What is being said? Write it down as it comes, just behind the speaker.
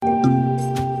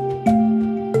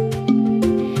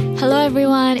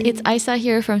everyone, it's Aisa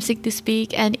here from Seek to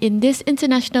Speak, and in this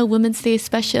International Women's Day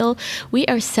special, we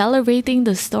are celebrating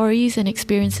the stories and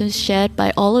experiences shared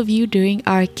by all of you during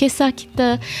our Kisah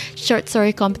Kita short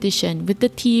story competition with the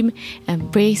theme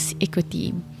Embrace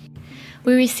Equity.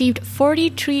 We received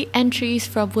 43 entries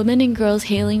from women and girls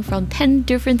hailing from 10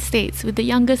 different states, with the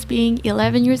youngest being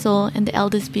 11 years old and the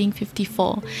eldest being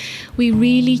 54. We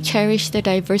really cherish the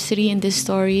diversity in these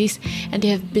stories, and they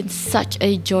have been such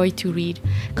a joy to read,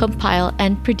 compile,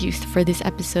 and produce for this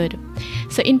episode.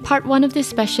 So in part 1 of this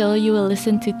special, you will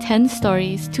listen to 10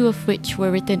 stories, 2 of which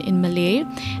were written in Malay,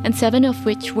 and 7 of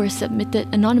which were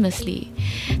submitted anonymously,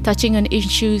 touching on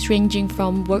issues ranging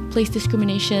from workplace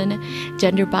discrimination,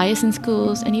 gender bias in schools,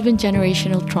 and even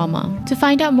generational trauma. To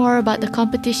find out more about the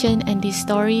competition and these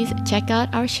stories, check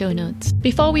out our show notes.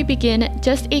 Before we begin,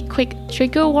 just a quick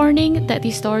trigger warning that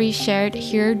the stories shared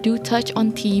here do touch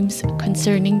on themes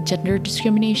concerning gender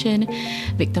discrimination,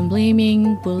 victim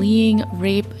blaming, bullying,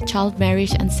 rape, child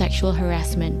marriage, and sexual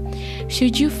harassment.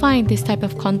 Should you find this type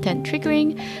of content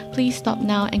triggering, please stop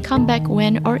now and come back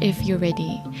when or if you're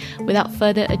ready. Without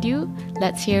further ado,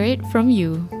 let's hear it from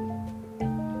you.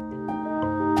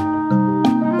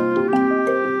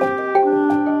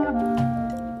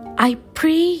 I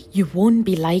pray you won't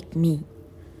be like me.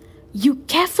 You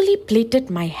carefully plaited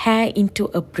my hair into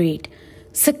a braid,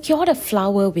 secured a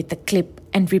flower with a clip,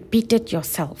 and repeated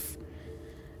yourself.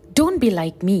 Don't be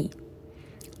like me.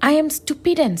 I am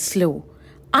stupid and slow,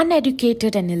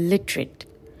 uneducated and illiterate.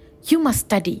 You must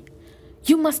study.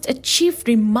 You must achieve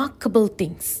remarkable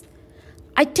things.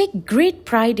 I take great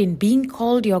pride in being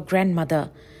called your grandmother,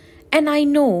 and I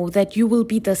know that you will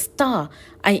be the star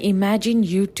I imagine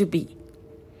you to be.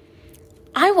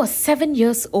 I was 7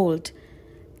 years old,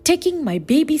 taking my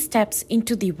baby steps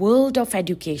into the world of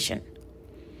education.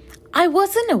 I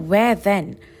wasn't aware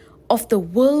then of the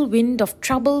whirlwind of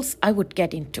troubles I would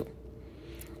get into.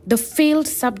 The failed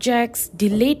subjects,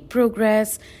 delayed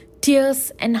progress,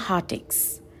 tears and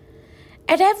heartaches.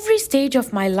 At every stage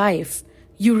of my life,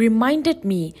 you reminded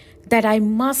me that I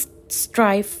must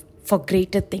strive for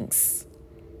greater things.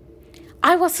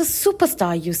 I was a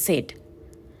superstar, you said.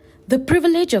 The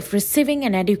privilege of receiving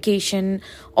an education,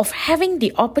 of having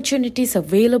the opportunities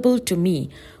available to me,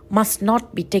 must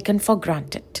not be taken for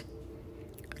granted.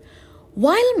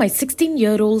 While my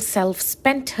 16-year-old self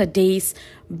spent her days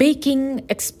baking,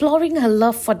 exploring her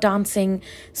love for dancing,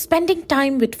 spending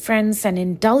time with friends and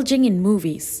indulging in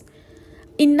movies,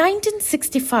 in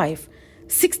 1965,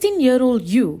 16-year-old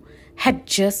you had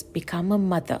just become a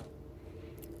mother.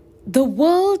 The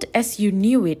world as you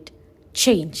knew it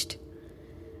changed.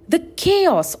 The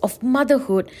chaos of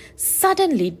motherhood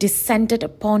suddenly descended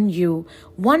upon you,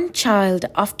 one child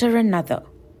after another.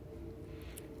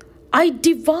 I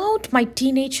devoured my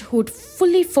teenagehood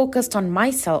fully focused on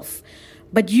myself,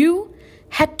 but you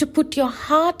had to put your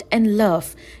heart and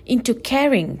love into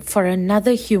caring for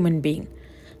another human being,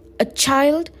 a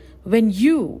child when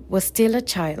you were still a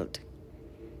child.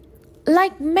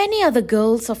 Like many other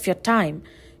girls of your time,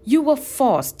 you were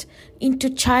forced into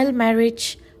child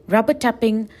marriage, rubber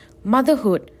tapping,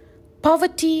 motherhood,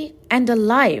 poverty, and a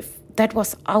life that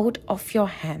was out of your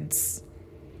hands.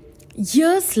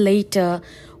 Years later,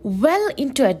 well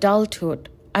into adulthood,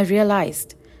 I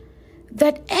realized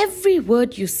that every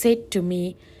word you said to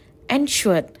me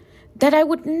ensured that I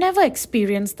would never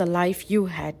experience the life you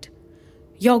had.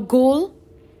 Your goal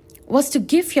was to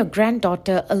give your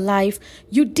granddaughter a life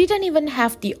you didn't even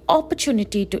have the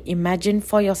opportunity to imagine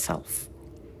for yourself.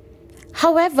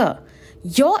 However,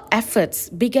 your efforts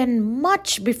began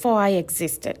much before I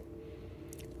existed.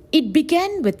 It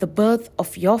began with the birth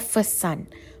of your first son,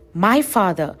 my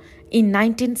father, in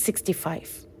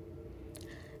 1965.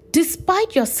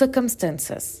 Despite your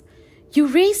circumstances, you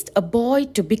raised a boy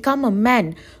to become a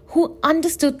man who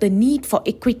understood the need for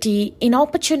equity in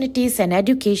opportunities and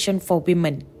education for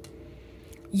women.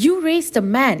 You raised a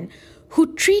man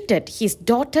who treated his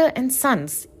daughter and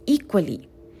sons equally.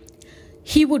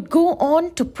 He would go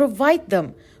on to provide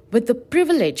them with the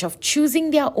privilege of choosing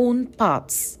their own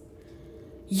paths.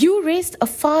 You raised a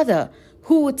father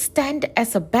who would stand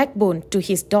as a backbone to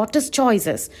his daughter's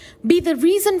choices, be the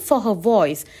reason for her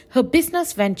voice, her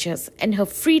business ventures, and her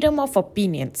freedom of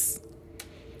opinions.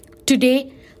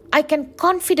 Today, I can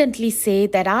confidently say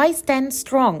that I stand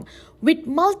strong with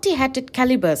multi-hatted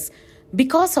calibers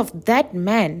because of that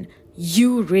man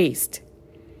you raised.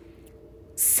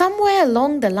 Somewhere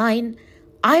along the line,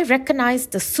 I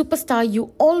recognized the superstar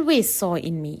you always saw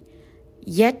in me.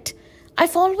 Yet,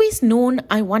 I've always known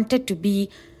I wanted to be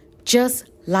just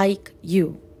like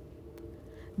you.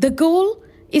 The goal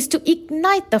is to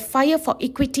ignite the fire for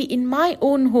equity in my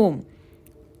own home,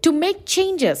 to make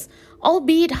changes,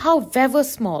 albeit however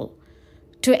small,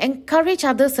 to encourage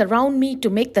others around me to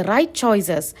make the right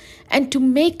choices and to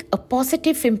make a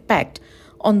positive impact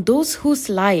on those whose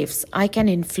lives I can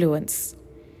influence.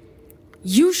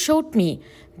 You showed me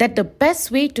that the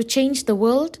best way to change the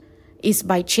world is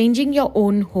by changing your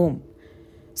own home.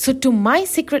 So, to my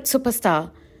secret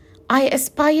superstar, I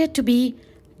aspire to be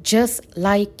just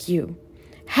like you.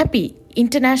 Happy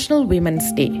International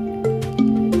Women's Day.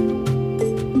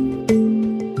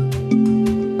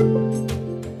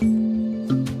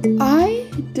 I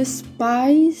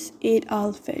despise Eid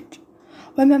al-Fitr.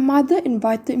 When my mother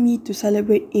invited me to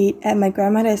celebrate Eid at my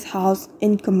grandmother's house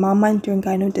in Kemaman,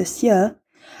 Terengganu this year,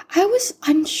 I was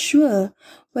unsure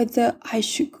whether I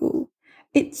should go.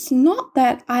 It's not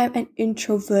that I am an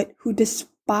introvert who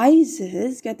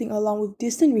despises getting along with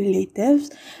distant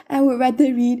relatives and would rather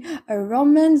read a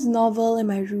romance novel in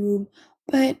my room,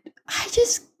 but I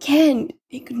just can't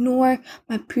ignore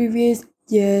my previous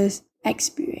year's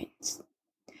experience.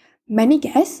 Many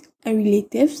guests and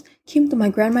relatives came to my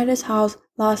grandmother's house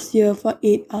last year for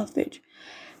Eid al-Fitr.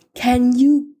 Can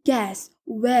you guess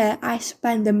where I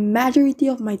spent the majority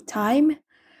of my time?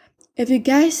 If you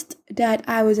guessed that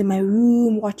I was in my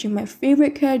room watching my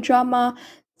favorite K-drama,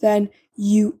 then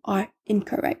you are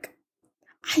incorrect.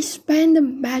 I spent the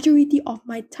majority of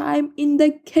my time in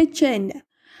the kitchen.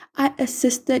 I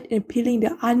assisted in peeling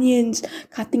the onions,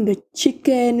 cutting the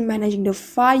chicken, managing the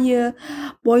fire,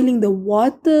 boiling the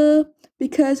water,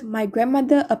 because my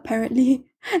grandmother apparently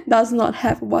does not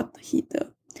have a water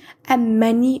heater, and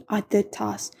many other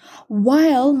tasks,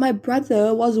 while my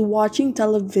brother was watching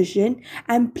television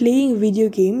and playing video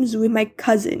games with my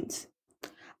cousins.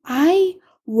 I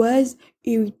was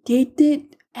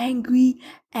irritated, angry,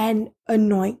 and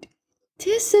annoyed.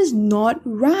 This is not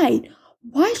right.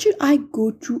 Why should I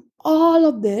go through all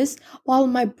of this while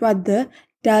my brother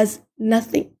does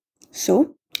nothing?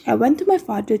 So I went to my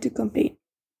father to complain.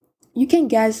 You can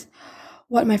guess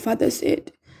what my father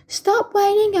said. Stop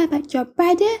whining about your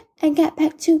brother and get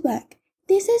back to work.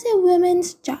 This is a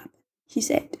woman's job, he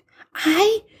said.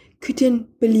 I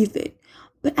couldn't believe it,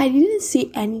 but I didn't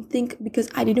say anything because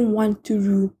I didn't want to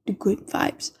ruin the good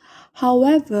vibes.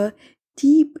 However,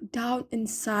 deep down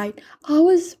inside, I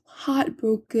was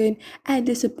heartbroken and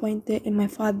disappointed in my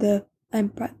father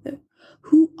and brother.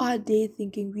 Who are they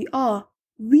thinking we are?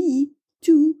 We,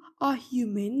 too, are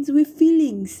humans with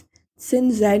feelings.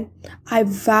 Since then, I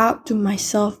vowed to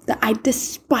myself that I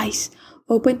despise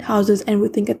open houses and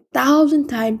would think 1,000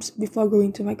 times before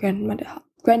going to my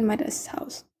grandmother's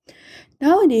house.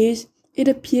 Nowadays, it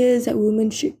appears that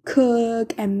women should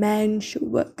cook and men should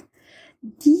work.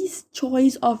 This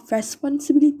choice of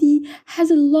responsibility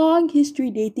has a long history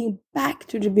dating back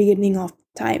to the beginning of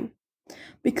time.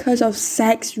 Because of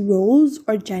sex roles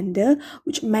or gender,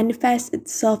 which manifests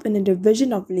itself in a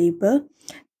division of labor,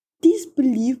 these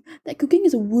believe that cooking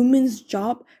is a woman's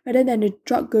job rather than the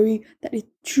drudgery that it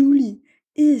truly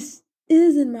is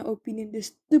in my opinion the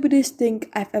stupidest thing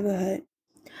I've ever heard.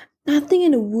 Nothing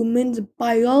in a woman's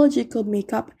biological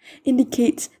makeup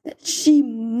indicates that she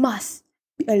must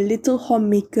be a little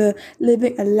homemaker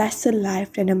living a lesser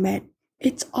life than a man.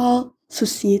 It's all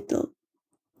societal.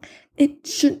 It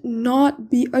should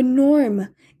not be a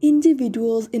norm.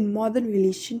 Individuals in modern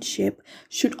relationship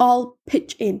should all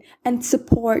pitch in and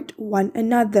support one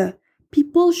another.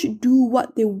 People should do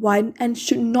what they want and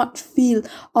should not feel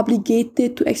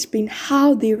obligated to explain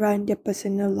how they run their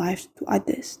personal lives to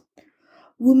others.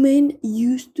 Women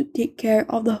used to take care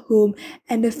of the home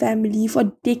and the family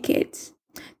for decades.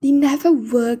 They never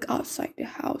worked outside the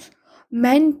house.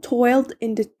 Men toiled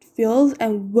in the fields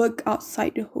and worked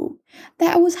outside the home.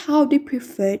 That was how they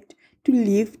preferred to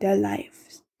live their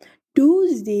lives.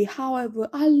 Those days, however,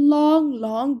 are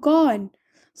long gone.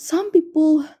 Some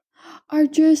people are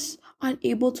just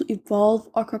unable to evolve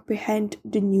or comprehend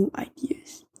the new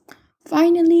ideas.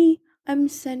 Finally, I'm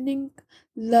sending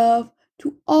love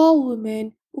to all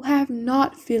women who have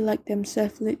not feel like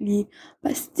themselves lately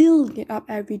but still get up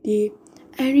every day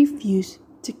and refuse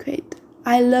to quit.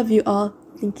 I love you all.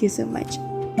 Thank you so much.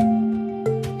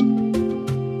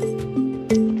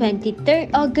 23rd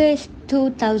August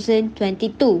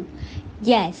 2022.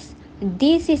 Yes,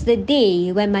 this is the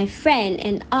day when my friend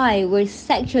and I were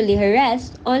sexually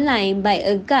harassed online by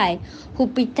a guy who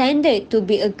pretended to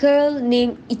be a girl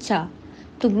named Icha.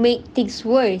 To make things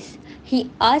worse, he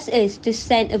asked us to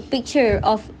send a picture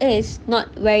of us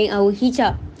not wearing our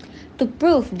hijab to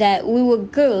prove that we were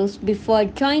girls before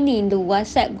joining the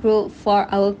WhatsApp group for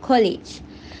our college.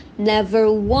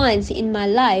 Never once in my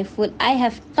life would I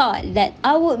have thought that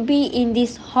I would be in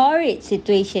this horrid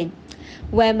situation.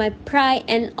 where my pride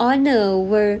and honor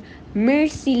were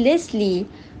mercilessly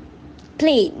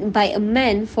played by a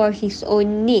man for his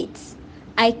own needs.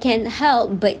 I can't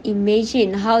help but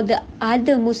imagine how the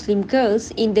other Muslim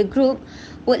girls in the group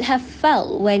would have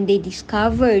felt when they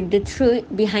discovered the truth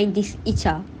behind this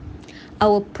Icha.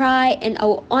 Our pride and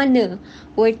our honor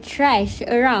were trashed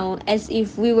around as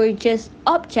if we were just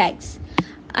objects.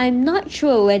 I'm not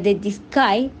sure whether this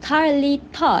guy thoroughly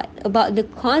thought about the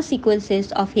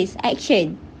consequences of his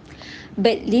action.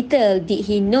 But little did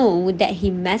he know that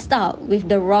he messed up with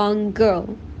the wrong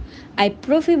girl. I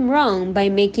proved him wrong by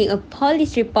making a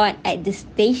police report at the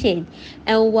station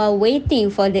and while waiting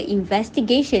for the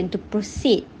investigation to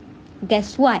proceed.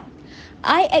 Guess what?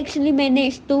 I actually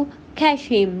managed to catch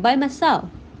him by myself.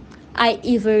 I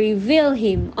even revealed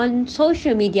him on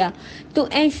social media to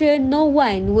ensure no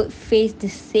one would face the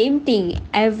same thing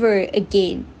ever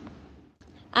again.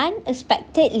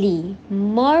 Unexpectedly,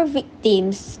 more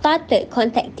victims started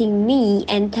contacting me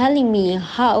and telling me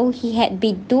how he had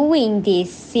been doing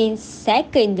this since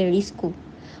secondary school.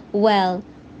 Well,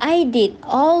 I did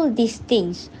all these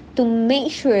things to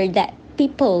make sure that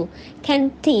people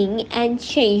can think and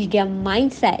change their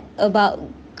mindset about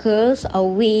girls are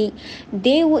weak.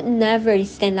 They would never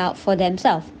stand up for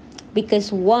themselves.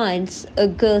 Because once a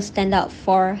girl stand up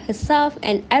for herself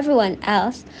and everyone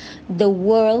else, the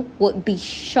world would be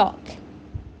shocked.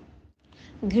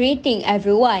 Greeting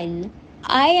everyone.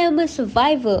 I am a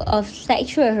survivor of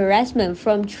sexual harassment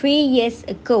from 3 years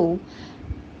ago.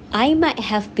 I might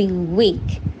have been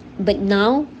weak, but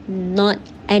now not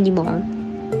anymore.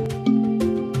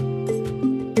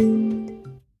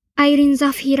 Irene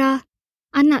Zafira,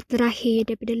 anak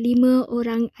terakhir daripada 5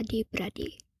 orang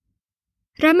adik-beradik.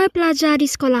 Ramai pelajar di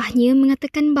sekolahnya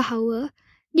mengatakan bahawa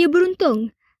dia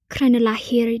beruntung kerana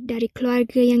lahir dari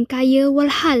keluarga yang kaya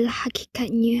walhal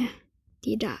hakikatnya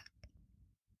tidak.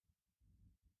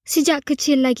 Sejak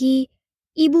kecil lagi,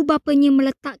 ibu bapanya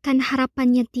meletakkan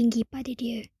harapan yang tinggi pada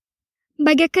dia.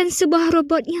 Bagaikan sebuah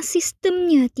robot yang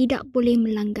sistemnya tidak boleh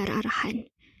melanggar arahan.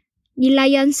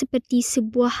 Dilayan seperti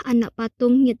sebuah anak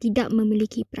patung yang tidak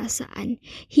memiliki perasaan.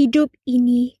 Hidup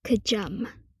ini kejam.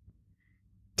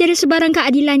 Tiada sebarang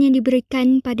keadilan yang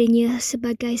diberikan padanya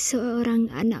sebagai seorang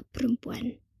anak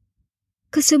perempuan.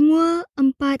 Kesemua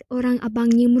 4 orang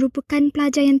abangnya merupakan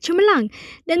pelajar yang cemerlang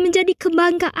dan menjadi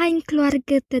kebanggaan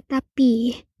keluarga,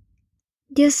 tetapi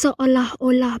dia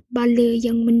seolah-olah bala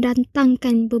yang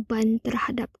mendatangkan beban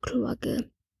terhadap keluarga.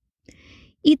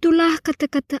 Itulah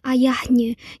kata-kata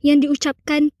ayahnya yang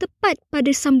diucapkan tepat pada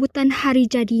sambutan hari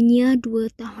jadinya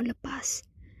 2 tahun lepas.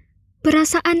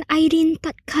 Perasaan Irene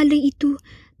tatkala itu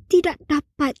tidak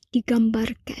dapat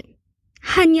digambarkan.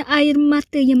 Hanya air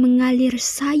mata yang mengalir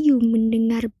sayu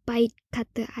mendengar bait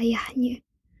kata ayahnya.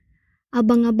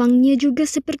 Abang-abangnya juga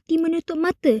seperti menutup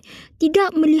mata,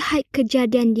 tidak melihat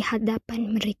kejadian di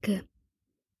hadapan mereka.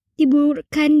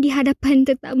 Diburukkan di hadapan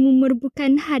tetamu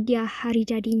merupakan hadiah hari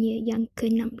jadinya yang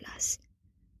ke-16.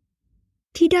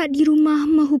 Tidak di rumah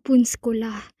maupun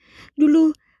sekolah.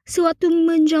 Dulu, sewaktu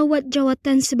menjawat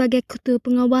jawatan sebagai ketua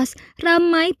pengawas,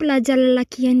 ramai pelajar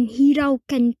lelaki yang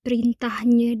hiraukan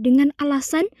perintahnya dengan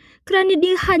alasan kerana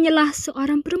dia hanyalah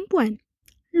seorang perempuan.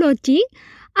 Logik,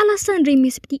 alasan remeh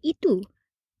seperti itu.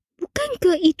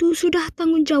 Bukankah itu sudah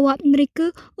tanggungjawab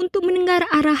mereka untuk mendengar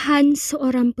arahan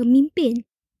seorang pemimpin?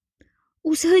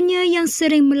 Usahanya yang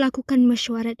sering melakukan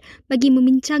mesyuarat bagi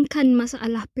membincangkan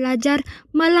masalah pelajar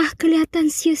malah kelihatan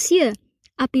sia-sia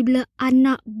apabila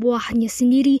anak buahnya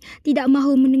sendiri tidak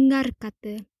mahu mendengar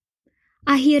kata.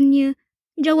 Akhirnya,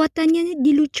 jawatannya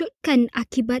dilucutkan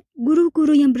akibat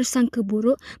guru-guru yang bersangka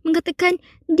buruk mengatakan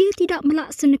dia tidak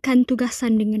melaksanakan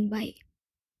tugasan dengan baik.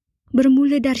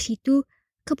 Bermula dari situ,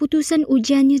 keputusan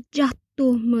ujiannya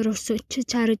jatuh merosot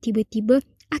secara tiba-tiba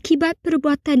akibat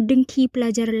perbuatan dengki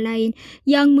pelajar lain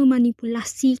yang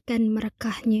memanipulasikan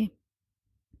markahnya.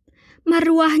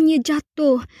 Maruahnya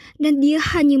jatuh dan dia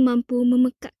hanya mampu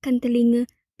memekakkan telinga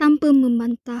tanpa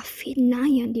membantah fitnah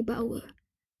yang dibawa.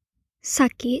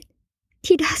 Sakit?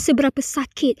 Tidak seberapa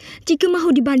sakit jika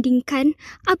mahu dibandingkan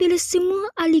apabila semua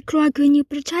ahli keluarganya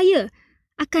percaya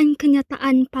akan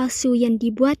kenyataan palsu yang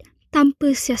dibuat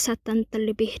tanpa siasatan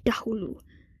terlebih dahulu.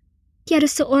 Tiada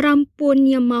seorang pun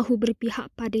yang mahu berpihak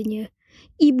padanya.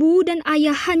 Ibu dan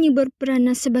ayah hanya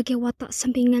berperanan sebagai watak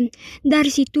sampingan. Dari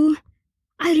situ,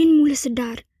 Irene mula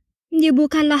sedar, dia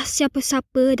bukanlah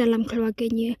siapa-siapa dalam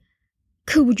keluarganya.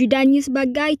 Kewujudannya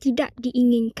sebagai tidak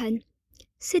diinginkan.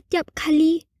 Setiap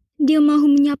kali dia mahu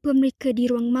menyapa mereka di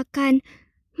ruang makan,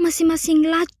 masing-masing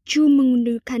laju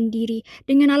mengundurkan diri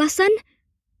dengan alasan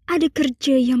ada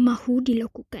kerja yang mahu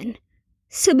dilakukan.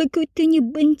 Sebegitunya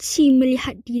benci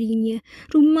melihat dirinya,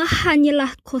 rumah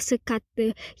hanyalah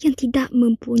kosakata yang tidak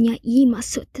mempunyai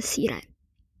maksud tersirat.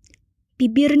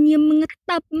 Bibirnya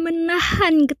mengetap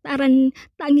menahan getaran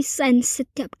tangisan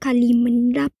setiap kali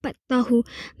mendapat tahu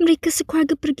mereka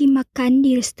sekeluarga pergi makan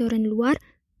di restoran luar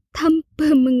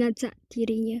tanpa mengajak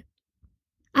dirinya.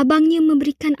 Abangnya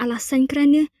memberikan alasan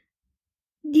kerana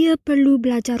dia perlu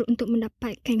belajar untuk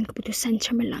mendapatkan keputusan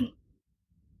cemerlang.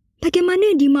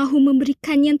 Bagaimana dia mahu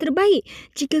memberikan yang terbaik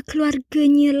jika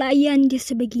keluarganya layan dia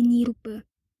sebegini rupa?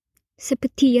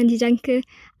 Seperti yang dijangka,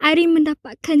 Irene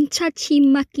mendapatkan caci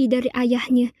maki dari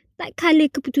ayahnya tak kala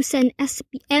keputusan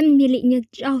SPM miliknya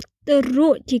jauh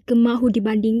teruk jika mahu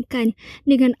dibandingkan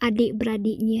dengan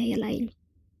adik-beradiknya yang lain.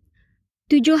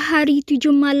 7 hari 7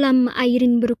 malam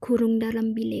Irene berkurung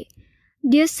dalam bilik.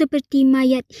 Dia seperti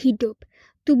mayat hidup.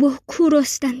 Tubuh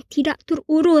kurus dan tidak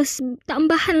terurus,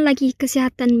 tambahan lagi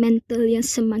kesihatan mental yang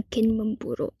semakin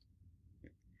memburuk.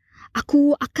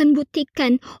 Aku akan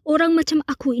buktikan orang macam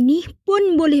aku ini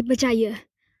pun boleh berjaya.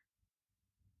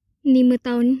 5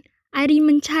 tahun, Irene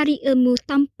mencari ilmu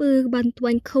tanpa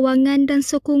bantuan kewangan dan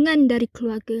sokongan dari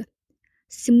keluarga.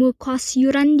 Semua kos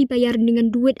yuran dibayar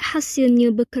dengan duit hasilnya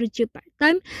bekerja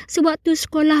part-time sewaktu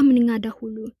sekolah menengah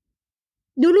dahulu.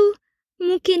 Dulu,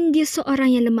 mungkin dia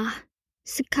seorang yang lemah.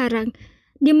 Sekarang,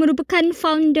 dia merupakan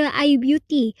founder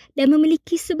iBeauty dan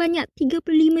memiliki sebanyak 35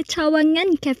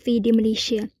 cawangan kafe di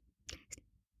Malaysia.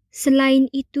 Selain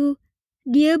itu,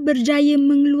 dia berjaya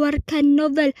mengeluarkan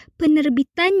novel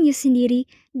penerbitannya sendiri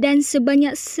dan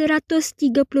sebanyak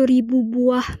 130,000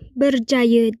 buah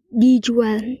berjaya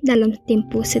dijual dalam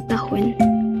tempoh setahun.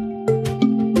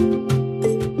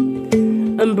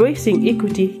 Embracing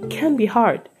equity can be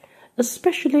hard,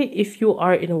 especially if you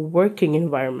are in a working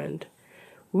environment.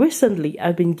 Recently,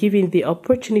 I've been given the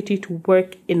opportunity to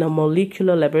work in a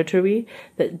molecular laboratory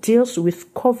that deals with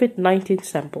COVID-19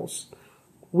 samples.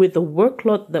 With a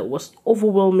workload that was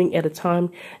overwhelming at the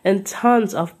time and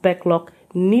tons of backlog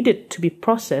needed to be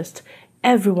processed,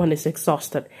 everyone is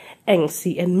exhausted,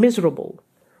 angsty, and miserable.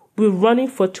 We're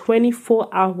running for 24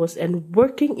 hours and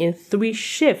working in 3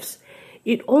 shifts.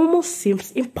 It almost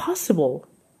seems impossible.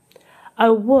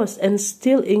 I was and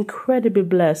still incredibly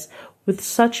blessed with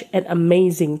such an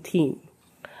amazing team.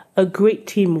 A great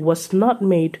team was not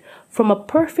made from a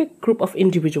perfect group of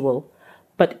individuals,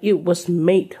 but it was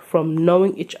made from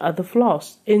knowing each other's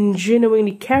flaws and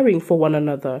genuinely caring for one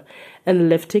another and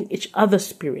lifting each other's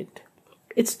spirit.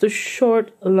 It's the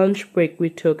short lunch break we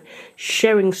took,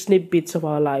 sharing snippets of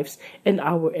our lives and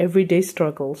our everyday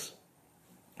struggles.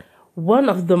 One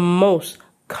of the most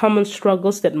common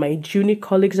struggles that my junior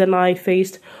colleagues and I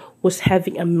faced was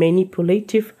having a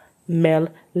manipulative male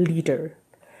leader.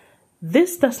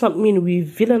 This does not mean we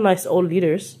villainize all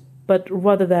leaders, but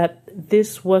rather that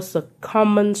this was a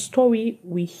common story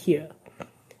we hear.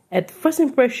 At first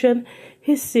impression,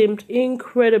 he seemed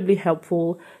incredibly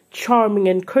helpful, charming,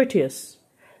 and courteous.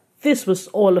 This was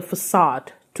all a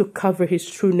facade to cover his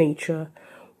true nature,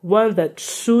 one that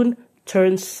soon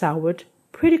turned sour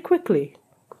pretty quickly.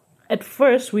 At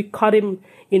first, we caught him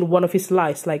in one of his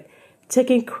lies, like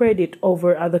taking credit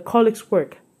over other colleagues'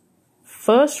 work.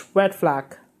 First red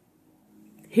flag.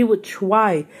 He would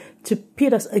try to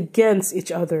pit us against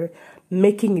each other,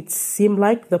 making it seem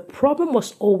like the problem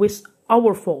was always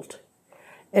our fault.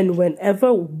 And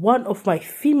whenever one of my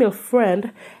female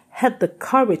friends had the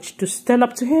courage to stand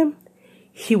up to him,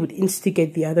 he would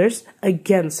instigate the others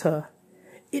against her.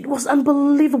 It was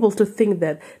unbelievable to think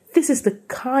that this is the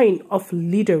kind of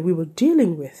leader we were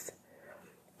dealing with.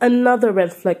 Another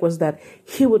red flag was that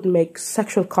he would make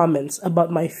sexual comments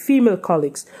about my female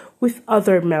colleagues with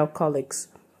other male colleagues,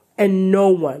 and no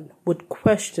one would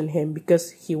question him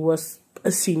because he was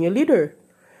a senior leader.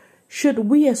 Should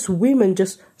we as women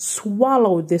just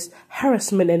swallow this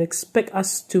harassment and expect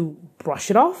us to brush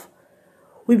it off?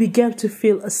 We began to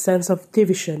feel a sense of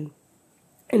division,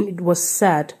 and it was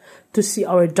sad to see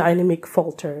our dynamic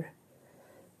falter.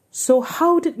 So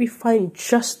how did we find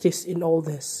justice in all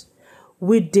this?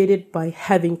 We did it by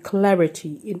having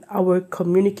clarity in our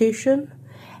communication,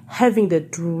 having the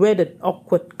dreaded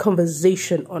awkward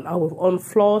conversation on our own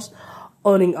flaws,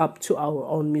 owning up to our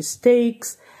own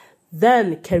mistakes.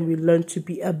 Then can we learn to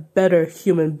be a better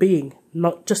human being,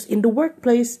 not just in the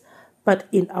workplace, but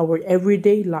in our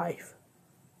everyday life.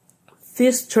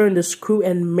 This turned the screw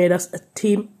and made us a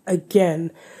team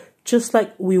again, just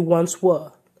like we once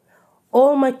were.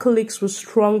 All my colleagues were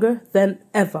stronger than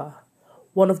ever.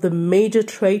 One of the major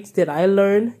traits that I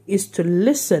learned is to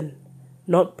listen,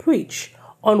 not preach,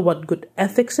 on what good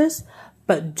ethics is,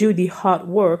 but do the hard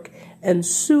work, and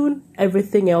soon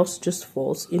everything else just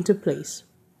falls into place.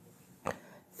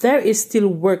 there is still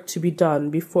work to be done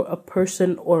before a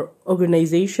person or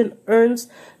organization earns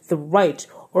the right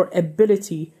or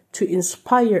ability to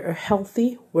inspire a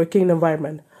healthy working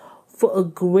environment. For a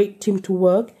great team to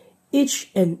work,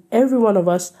 each and every one of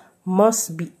us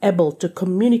must be able to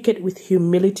communicate with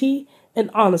humility and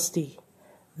honesty.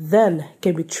 Then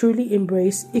can we truly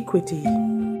embrace equity.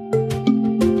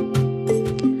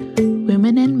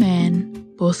 Women and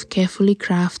men, both carefully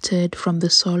crafted from the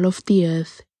soil of the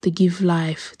earth to give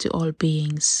life to all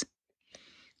beings.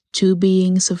 Two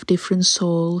beings of different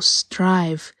souls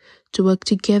strive to work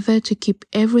together to keep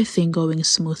everything going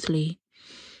smoothly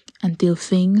until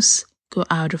things go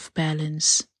out of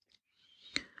balance.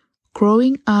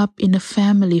 Growing up in a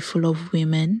family full of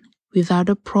women without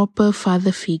a proper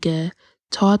father figure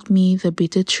taught me the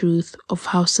bitter truth of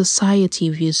how society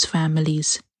views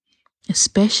families,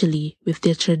 especially with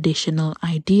their traditional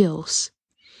ideals.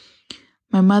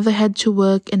 My mother had to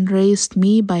work and raised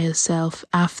me by herself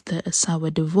after a sour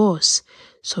divorce,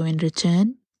 so in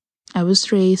return, I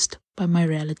was raised by my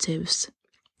relatives.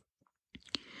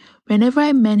 Whenever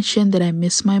I mentioned that I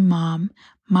miss my mom,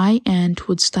 my aunt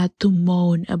would start to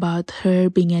moan about her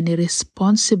being an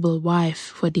irresponsible wife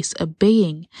for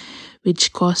disobeying,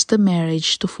 which caused the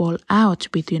marriage to fall out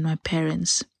between my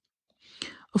parents.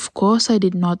 Of course, I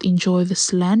did not enjoy the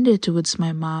slander towards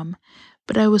my mom,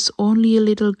 but I was only a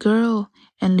little girl,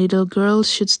 and little girls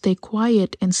should stay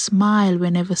quiet and smile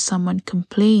whenever someone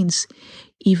complains,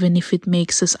 even if it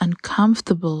makes us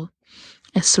uncomfortable,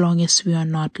 as long as we are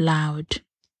not loud.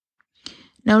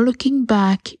 Now looking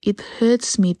back, it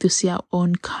hurts me to see our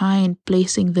own kind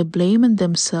placing the blame on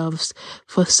themselves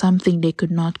for something they could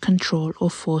not control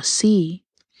or foresee.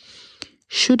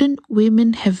 Shouldn't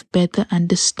women have better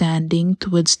understanding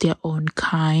towards their own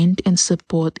kind and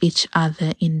support each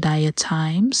other in dire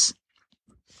times?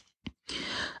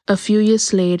 A few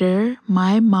years later,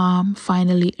 my mom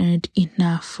finally earned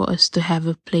enough for us to have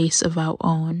a place of our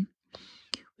own.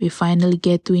 We finally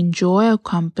get to enjoy our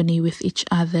company with each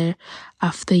other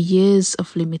after years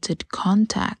of limited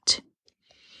contact.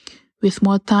 With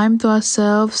more time to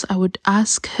ourselves, I would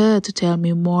ask her to tell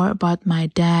me more about my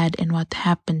dad and what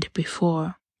happened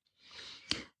before.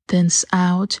 Turns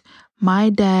out,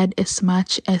 my dad, as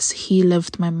much as he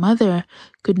loved my mother,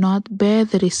 could not bear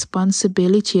the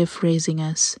responsibility of raising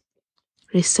us.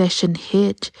 Recession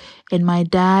hit, and my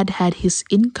dad had his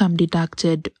income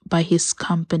deducted by his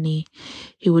company.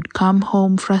 He would come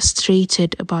home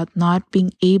frustrated about not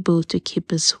being able to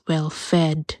keep us well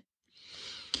fed.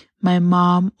 My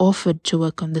mom offered to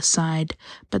work on the side,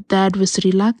 but Dad was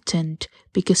reluctant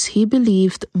because he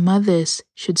believed mothers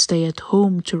should stay at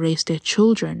home to raise their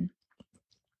children.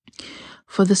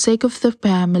 For the sake of the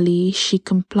family, she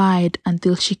complied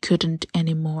until she couldn't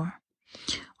anymore.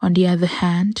 On the other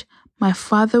hand, my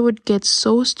father would get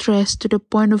so stressed to the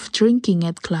point of drinking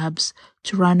at clubs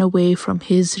to run away from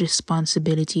his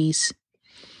responsibilities.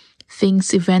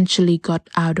 Things eventually got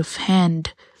out of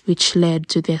hand, which led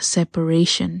to their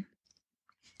separation.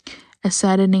 As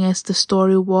saddening as the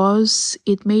story was,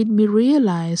 it made me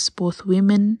realize both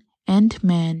women and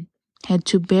men had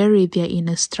to bury their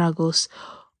inner struggles,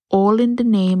 all in the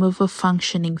name of a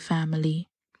functioning family.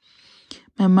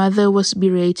 My mother was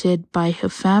berated by her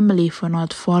family for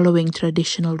not following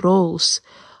traditional roles,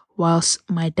 whilst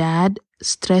my dad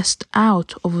stressed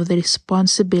out over the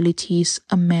responsibilities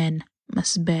a man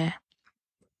must bear.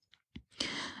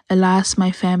 Alas,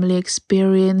 my family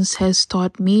experience has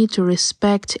taught me to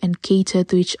respect and cater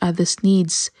to each other's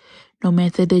needs, no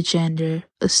matter the gender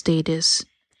or status.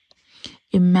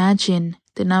 Imagine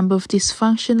the number of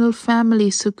dysfunctional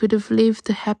families who could have lived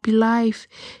a happy life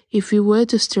if we were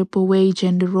to strip away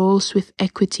gender roles with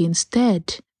equity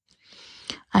instead.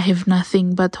 I have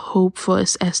nothing but hope for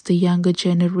us as the younger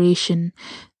generation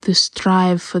to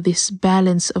strive for this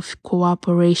balance of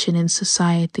cooperation in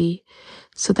society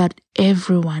so that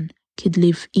everyone could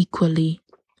live equally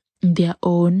in their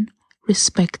own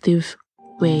respective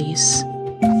ways.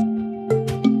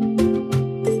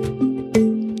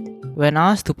 When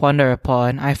asked to ponder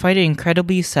upon, I find it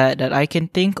incredibly sad that I can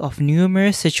think of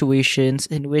numerous situations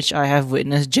in which I have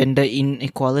witnessed gender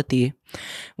inequality,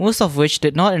 most of which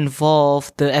did not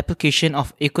involve the application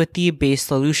of equity-based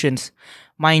solutions.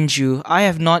 Mind you, I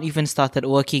have not even started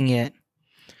working yet.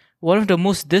 One of the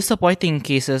most disappointing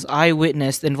cases I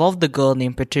witnessed involved a girl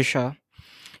named Patricia.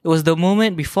 It was the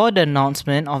moment before the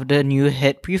announcement of the new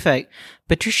head prefect.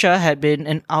 Patricia had been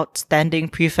an outstanding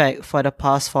prefect for the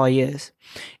past 4 years.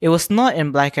 It was not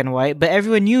in black and white, but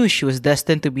everyone knew she was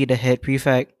destined to be the head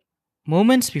prefect.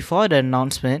 Moments before the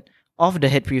announcement of the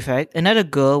head prefect, another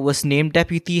girl was named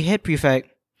deputy head prefect.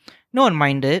 No one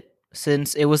minded,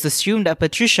 since it was assumed that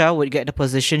Patricia would get the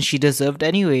position she deserved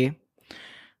anyway.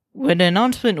 When the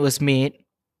announcement was made,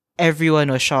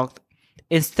 everyone was shocked.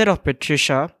 Instead of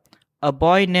Patricia, a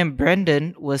boy named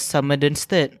Brandon was summoned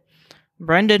instead.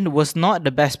 Brandon was not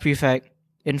the best prefect.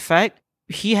 In fact,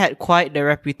 he had quite the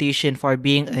reputation for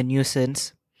being a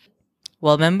nuisance.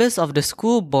 While members of the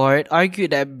school board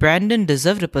argued that Brandon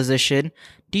deserved the position,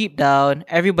 deep down,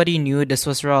 everybody knew this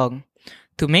was wrong.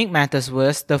 To make matters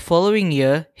worse, the following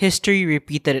year, history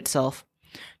repeated itself.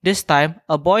 This time,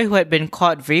 a boy who had been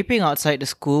caught vaping outside the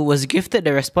school was gifted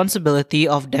the responsibility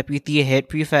of deputy head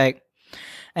prefect.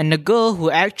 And the girl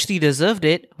who actually deserved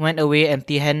it went away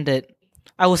empty-handed.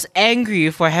 I was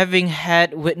angry for having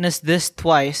had witnessed this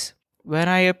twice. When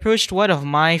I approached one of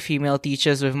my female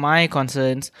teachers with my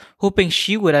concerns, hoping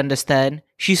she would understand,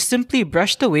 she simply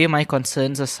brushed away my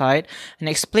concerns aside and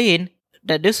explained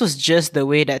that this was just the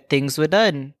way that things were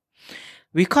done.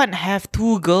 We can't have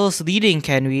two girls leading,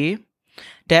 can we?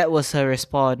 That was her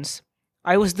response.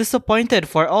 I was disappointed,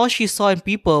 for all she saw in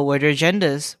people were their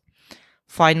genders.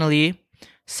 Finally,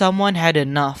 someone had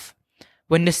enough.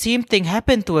 When the same thing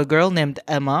happened to a girl named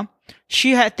Emma,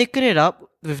 she had taken it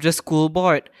up with the school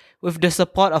board. With the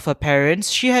support of her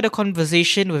parents, she had a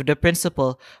conversation with the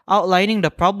principal, outlining the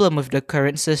problem with the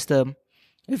current system.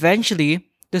 Eventually,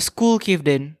 the school caved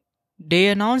in. They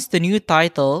announced the new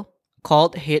title,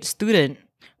 called Head Student,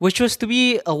 which was to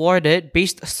be awarded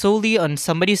based solely on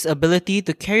somebody's ability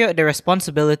to carry out the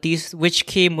responsibilities which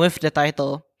came with the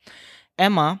title.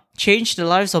 Emma changed the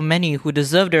lives of many who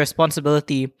deserved the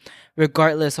responsibility,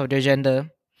 regardless of their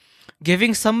gender.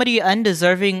 Giving somebody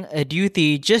undeserving a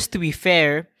duty just to be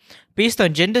fair, based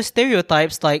on gender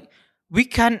stereotypes like, we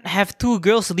can't have two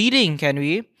girls leading, can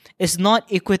we? Is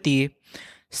not equity.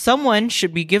 Someone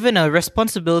should be given a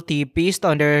responsibility based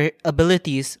on their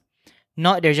abilities,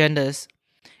 not their genders.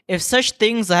 If such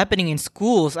things are happening in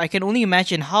schools, I can only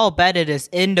imagine how bad it is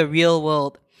in the real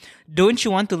world. Don't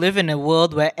you want to live in a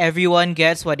world where everyone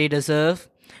gets what they deserve,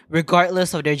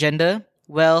 regardless of their gender?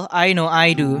 Well, I know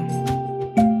I do.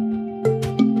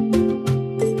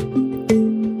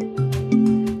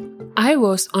 I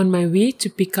was on my way to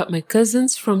pick up my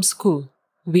cousins from school,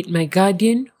 with my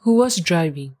guardian who was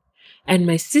driving, and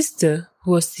my sister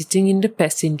who was sitting in the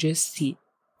passenger seat.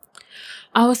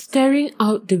 I was staring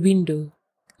out the window,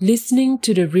 listening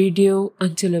to the radio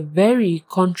until a very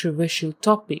controversial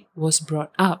topic was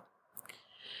brought up.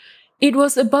 It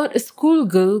was about a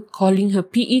schoolgirl calling her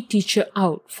PE teacher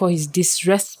out for his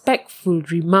disrespectful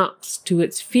remarks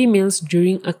towards females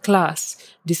during a class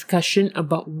discussion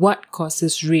about what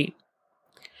causes rape.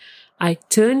 I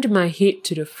turned my head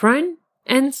to the front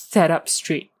and sat up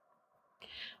straight.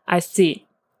 I said,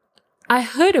 I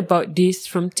heard about this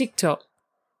from TikTok.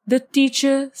 The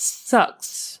teacher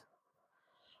sucks.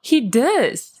 He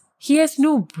does. He has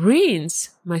no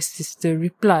brains, my sister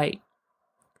replied.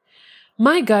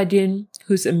 My guardian,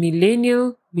 who's a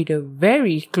millennial with a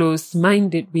very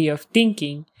close-minded way of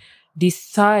thinking,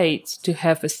 decides to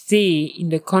have a say in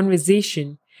the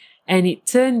conversation, and it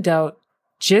turned out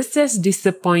just as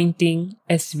disappointing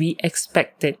as we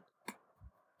expected.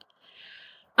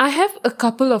 I have a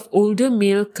couple of older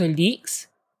male colleagues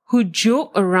who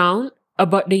joke around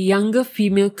about the younger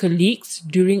female colleagues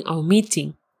during our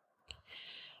meeting.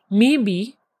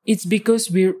 Maybe it's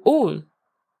because we're old,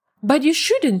 but you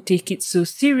shouldn't take it so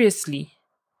seriously.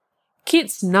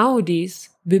 Kids nowadays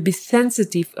will be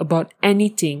sensitive about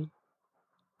anything.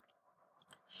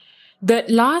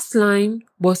 That last line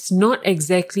was not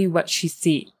exactly what she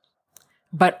said,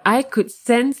 but I could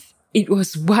sense it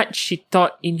was what she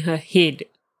thought in her head.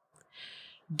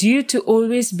 Due to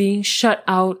always being shut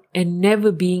out and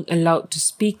never being allowed to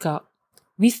speak up,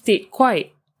 we stayed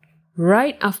quiet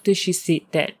right after she said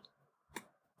that.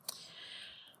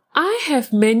 I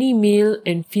have many male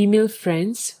and female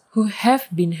friends who have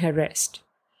been harassed.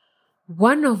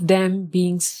 One of them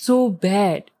being so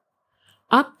bad,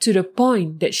 up to the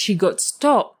point that she got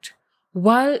stalked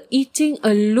while eating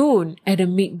alone at a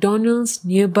McDonald's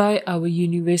nearby our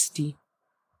university.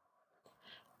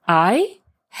 I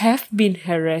have been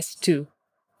harassed too.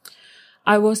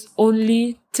 I was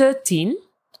only 13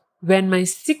 when my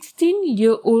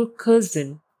 16-year-old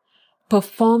cousin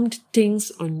performed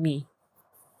things on me.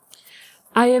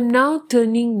 I am now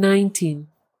turning 19,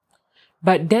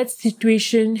 but that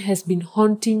situation has been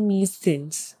haunting me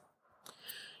since.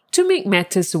 To make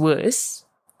matters worse,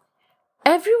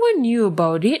 everyone knew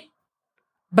about it,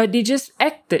 but they just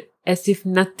acted as if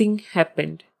nothing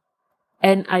happened.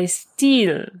 And I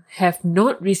still have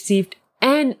not received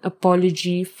an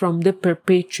apology from the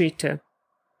perpetrator.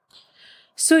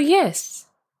 So yes,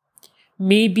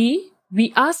 maybe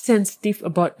We are sensitive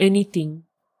about anything.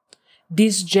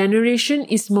 This generation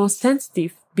is more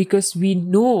sensitive because we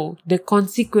know the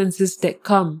consequences that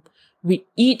come with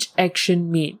each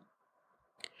action made.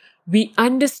 We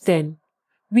understand.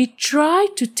 We try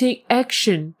to take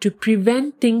action to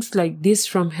prevent things like this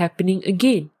from happening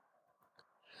again.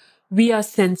 We are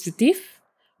sensitive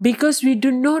because we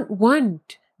do not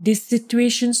want these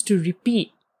situations to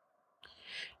repeat.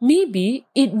 Maybe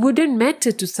it wouldn't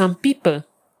matter to some people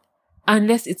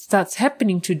unless it starts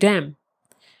happening to them.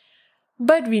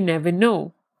 But we never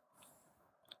know.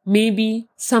 Maybe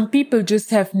some people just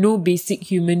have no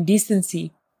basic human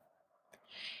decency.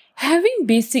 Having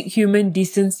basic human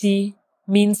decency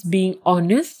means being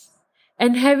honest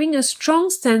and having a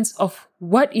strong sense of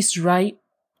what is right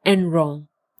and wrong.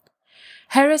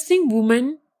 Harassing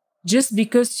women just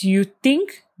because you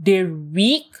think they're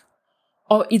weak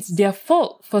or it's their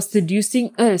fault for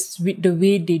seducing us with the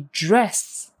way they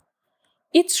dress,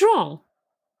 it's wrong.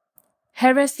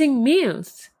 Harassing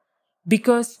males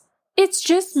because it's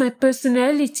just my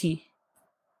personality,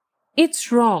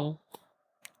 it's wrong.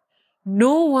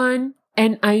 No one,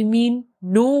 and I mean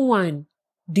no one,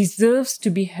 deserves to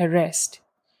be harassed.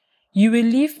 You will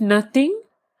leave nothing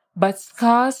but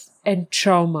scars and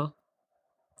trauma.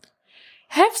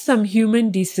 Have some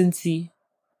human decency.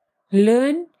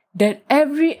 Learn that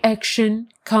every action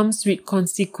comes with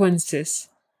consequences.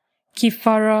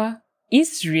 Kifara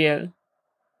is real.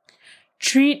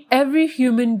 Treat every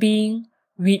human being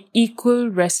with equal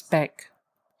respect.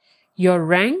 Your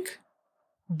rank,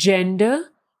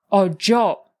 gender, or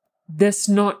job does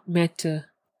not matter.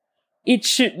 It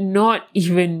should not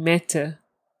even matter,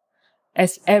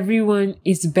 as everyone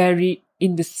is buried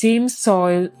in the same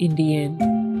soil in the end.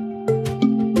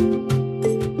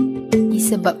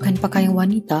 Disebabkan pakaian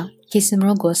wanita, kes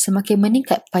merogol semakin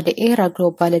meningkat pada era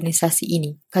globalisasi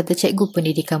ini, kata cikgu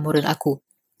pendidikan moral aku.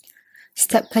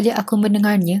 Setiap kali aku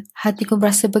mendengarnya, hatiku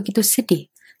berasa begitu sedih,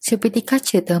 seperti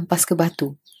kaca terhempas ke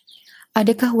batu.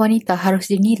 Adakah wanita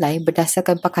harus dinilai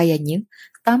berdasarkan pakaiannya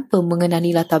tanpa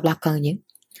mengenali latar belakangnya?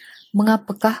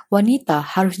 Mengapakah wanita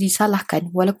harus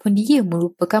disalahkan walaupun dia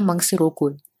merupakan mangsa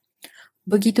rogol?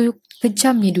 Begitu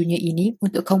kejamnya dunia ini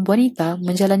untuk kaum wanita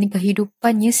menjalani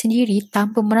kehidupannya sendiri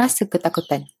tanpa merasa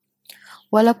ketakutan.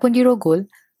 Walaupun dirogol,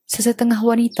 sesetengah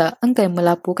wanita enggan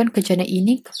melaporkan kejadian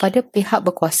ini kepada pihak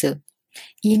berkuasa.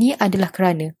 Ini adalah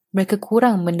kerana mereka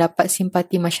kurang mendapat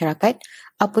simpati masyarakat,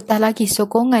 apatah lagi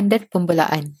sokongan dan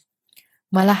pembelaan.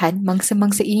 Malahan,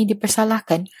 mangsa-mangsa ini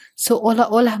dipersalahkan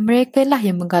seolah-olah mereka lah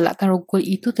yang menggalakkan rogol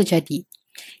itu terjadi.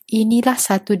 Inilah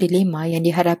satu dilema yang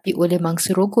dihadapi oleh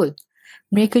mangsa rogol.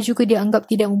 Mereka juga dianggap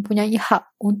tidak mempunyai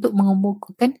hak untuk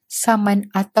mengemukakan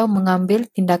saman atau mengambil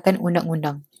tindakan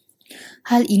undang-undang.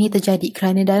 Hal ini terjadi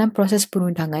kerana dalam proses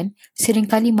perundangan,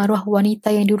 seringkali maruah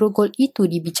wanita yang dirogol itu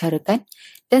dibicarakan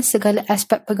dan segala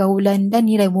aspek pergaulan dan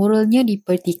nilai moralnya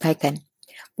dipertikaikan.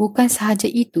 Bukan sahaja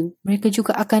itu, mereka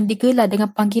juga akan digelar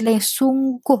dengan panggilan yang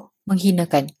sungguh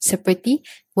menghinakan, seperti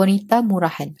wanita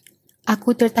murahan.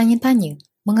 Aku tertanya-tanya,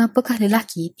 mengapakah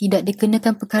lelaki tidak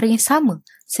dikenakan perkara yang sama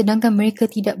sedangkan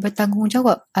mereka tidak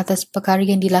bertanggungjawab atas perkara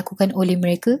yang dilakukan oleh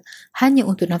mereka hanya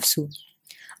untuk nafsu?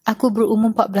 Aku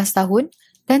berumur 14 tahun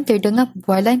dan terdengar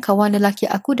perbualan kawan lelaki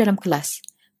aku dalam kelas.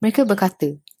 Mereka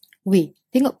berkata, "Weh,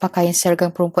 tengok pakaian seragam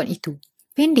perempuan itu.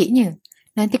 Pendeknya.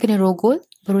 Nanti kena rogol,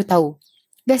 baru tahu."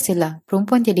 Biasalah,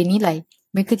 perempuan tiada nilai.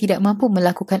 Mereka tidak mampu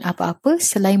melakukan apa-apa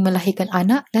selain melahirkan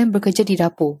anak dan bekerja di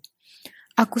dapur.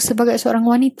 Aku sebagai seorang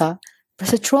wanita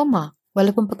rasa trauma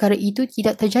walaupun perkara itu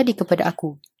tidak terjadi kepada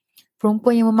aku.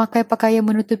 Perempuan yang memakai pakaian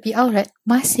menutupi aurat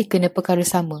masih kena perkara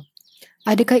sama.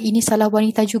 Adakah ini salah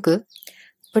wanita juga?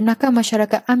 Pernahkah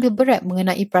masyarakat ambil berat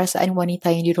mengenai perasaan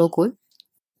wanita yang dirogol?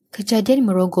 Kejadian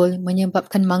merogol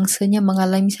menyebabkan mangsanya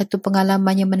mengalami satu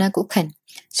pengalaman yang menakutkan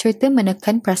serta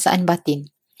menekan perasaan batin.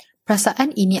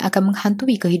 Perasaan ini akan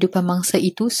menghantui kehidupan mangsa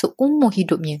itu seumur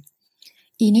hidupnya.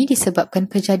 Ini disebabkan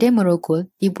kejadian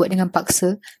merogol dibuat dengan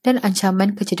paksa dan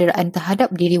ancaman kecederaan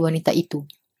terhadap diri wanita itu.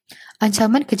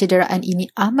 Ancaman kecederaan ini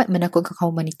amat menakutkan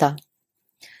kaum wanita.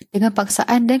 Dengan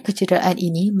paksaan dan kecederaan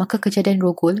ini, maka kejadian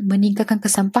rogol meninggalkan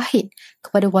kesan pahit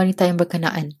kepada wanita yang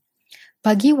berkenaan.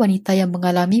 Bagi wanita yang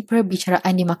mengalami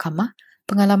perbicaraan di mahkamah,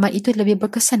 pengalaman itu lebih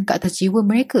berkesan ke atas jiwa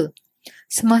mereka.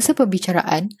 Semasa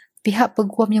perbicaraan, pihak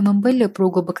peguam yang membela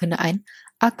perogol berkenaan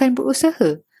akan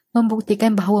berusaha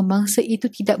membuktikan bahawa mangsa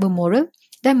itu tidak bermoral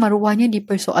dan maruahnya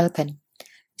dipersoalkan.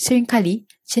 Seringkali,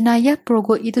 jenayah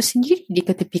perogol itu sendiri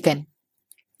diketepikan.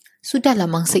 Sudahlah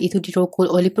mangsa itu dirogol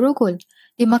oleh perogol.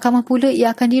 Di mahkamah pula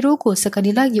ia akan dirogol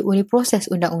sekali lagi oleh proses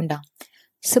undang-undang.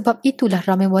 Sebab itulah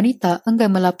ramai wanita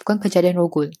enggan melaporkan kejadian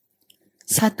rogol.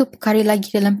 Satu perkara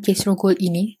lagi dalam kes rogol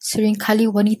ini, seringkali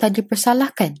wanita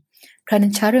dipersalahkan kerana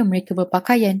cara mereka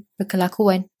berpakaian,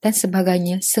 berkelakuan dan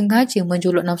sebagainya sengaja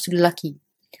menjolok nafsu lelaki.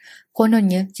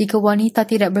 Kononnya, jika wanita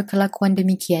tidak berkelakuan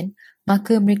demikian,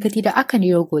 maka mereka tidak akan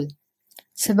dirogol.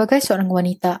 Sebagai seorang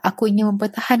wanita, aku ingin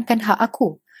mempertahankan hak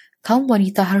aku. Kaum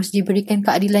wanita harus diberikan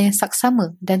keadilan yang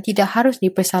saksama dan tidak harus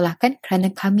dipersalahkan kerana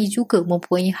kami juga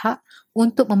mempunyai hak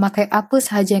untuk memakai apa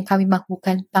sahaja yang kami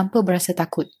mahukan tanpa berasa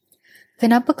takut.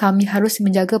 Kenapa kami harus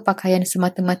menjaga pakaian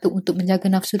semata-mata untuk menjaga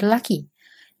nafsu lelaki?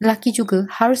 Lelaki juga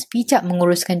harus bijak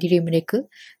menguruskan diri mereka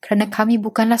kerana kami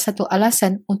bukanlah satu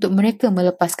alasan untuk mereka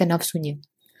melepaskan nafsunya.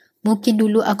 Mungkin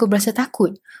dulu aku berasa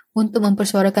takut untuk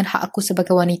mempersuarakan hak aku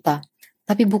sebagai wanita,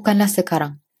 tapi bukanlah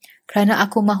sekarang. Kerana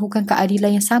aku mahukan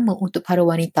keadilan yang sama untuk para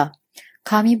wanita.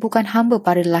 Kami bukan hamba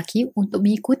para lelaki untuk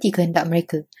mengikuti kehendak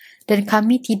mereka dan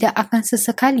kami tidak akan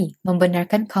sesekali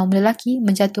membenarkan kaum lelaki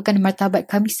menjatuhkan martabat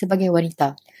kami sebagai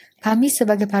wanita. Kami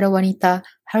sebagai para wanita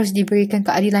harus diberikan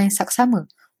keadilan yang saksama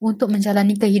untuk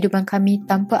menjalani kehidupan kami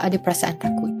tanpa ada perasaan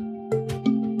takut.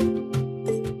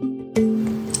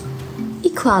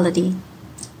 Equality.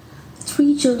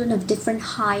 3 children of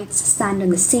different heights stand on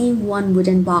the same one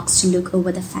wooden box to look over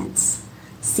the fence,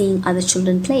 seeing other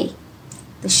children play.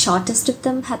 The shortest of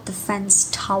them had the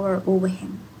fence tower over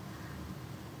him.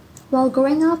 While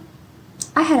growing up,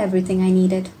 I had everything I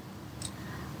needed,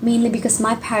 mainly because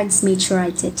my parents made sure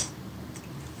I did.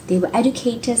 They were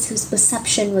educators whose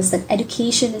perception was that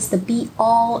education is the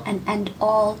be-all and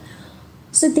end-all,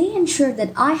 so they ensured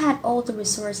that I had all the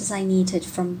resources I needed,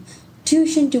 from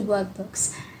tuition to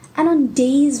workbooks. And on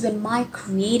days when my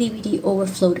creativity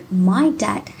overflowed, my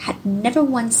dad had never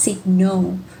once said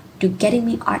no to getting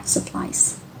me art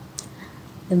supplies.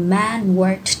 The man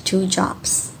worked 2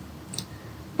 jobs.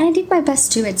 And I did my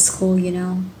best too at school,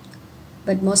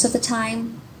 But most of the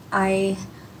time, I,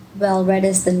 read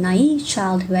as the naive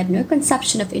child who had no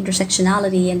conception of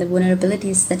intersectionality and the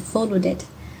vulnerabilities that followed it,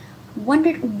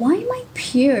 wondered why my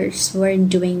peers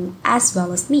weren't doing as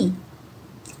well as me.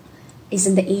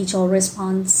 Isn't the age-old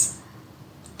response,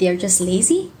 they're just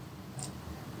lazy?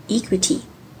 Equity.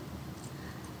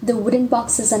 The wooden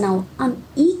boxes are now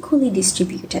unequally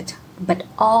distributed, but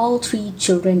all 3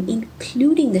 children,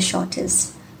 including the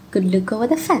shortest, could look over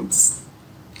the fence.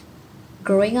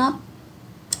 Growing up,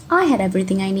 I had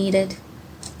everything I needed,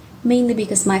 mainly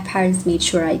because my parents made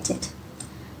sure I did.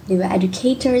 They were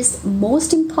educators,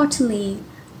 most importantly,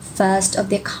 first of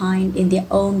their kind in their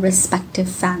own respective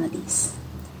families.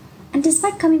 And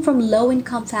despite coming from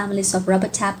low-income families of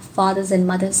rubber-tapped fathers and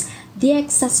mothers, their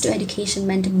access to education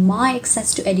meant my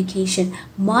access to education,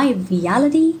 my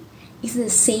reality, is the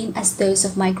same as those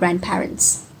of my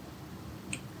grandparents.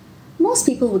 Most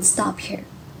people would stop here,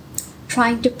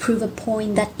 trying to prove a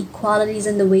point that equality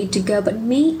isn't the way to go, but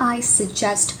may I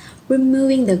suggest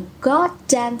removing the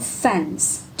goddamn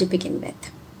fence to begin with.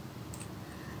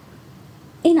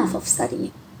 Enough of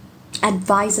studying.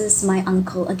 Advises my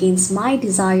uncle against my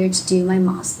desire to do my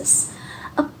master's.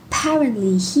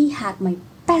 Apparently, he had my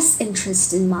best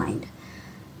interest in mind.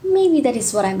 Maybe that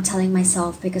is what I'm telling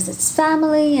myself because it's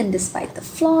family, and despite the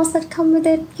flaws that come with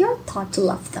it, you're taught to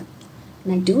love them.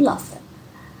 And I do love them.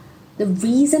 The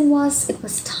reason was it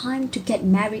was time to get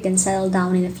married and settle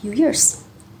down in a few years.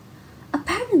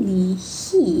 Apparently,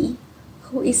 he,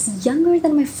 who is younger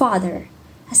than my father,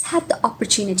 has had the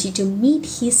opportunity to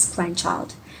meet his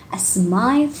grandchild, as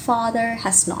my father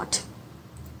has not.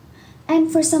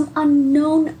 And for some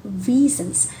unknown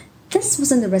reasons, this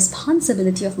wasn't the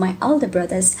responsibility of my elder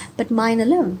brothers, but mine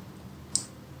alone.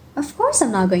 Of course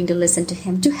I'm not going to listen to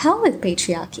him. To hell with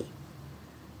patriarchy.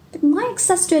 But my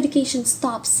access to education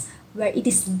stops where it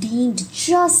is deemed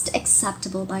just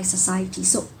acceptable by society,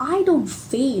 so I don't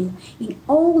fail in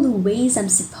all the ways I'm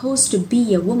supposed to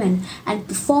be a woman and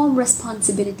perform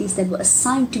responsibilities that were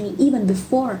assigned to me even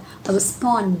before I was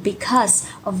born because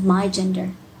of my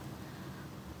gender.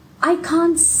 I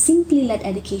can't simply let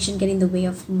education get in the way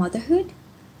of motherhood,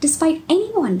 despite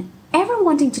anyone ever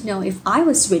wanting to know if I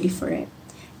was ready for it,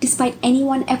 despite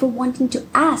anyone ever wanting to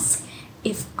ask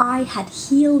if I had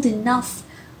healed enough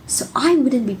so I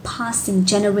wouldn't be passing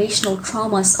generational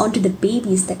traumas onto the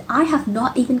babies that I have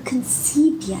not even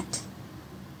conceived yet.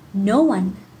 No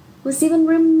one was even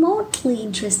remotely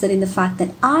interested in the fact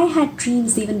that I had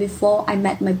dreams even before I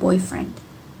met my boyfriend.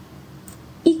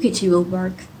 Equity will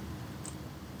work.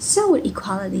 So would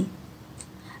equality.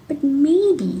 But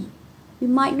maybe we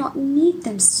might not need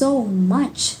them so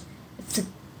much if the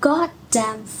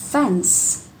goddamn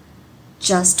fence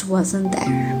just wasn't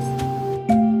there.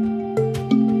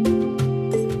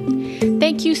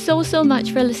 Thank you so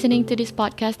much for listening to this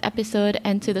podcast episode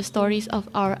and to the stories of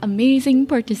our amazing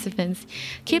participants.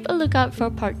 Keep a lookout for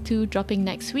part 2 dropping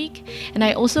next week. And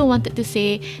I also wanted to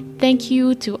say thank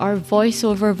you to our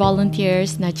voiceover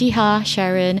volunteers, Najiha,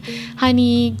 Sharon,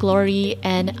 Honey, Glory,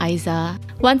 and Aiza.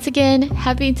 Once again,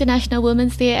 happy International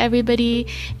Women's Day, everybody.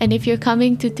 And if you're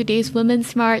coming to today's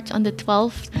Women's March on the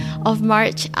 12th of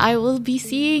March, I will be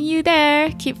seeing you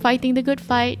there. Keep fighting the good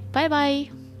fight.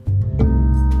 Bye-bye.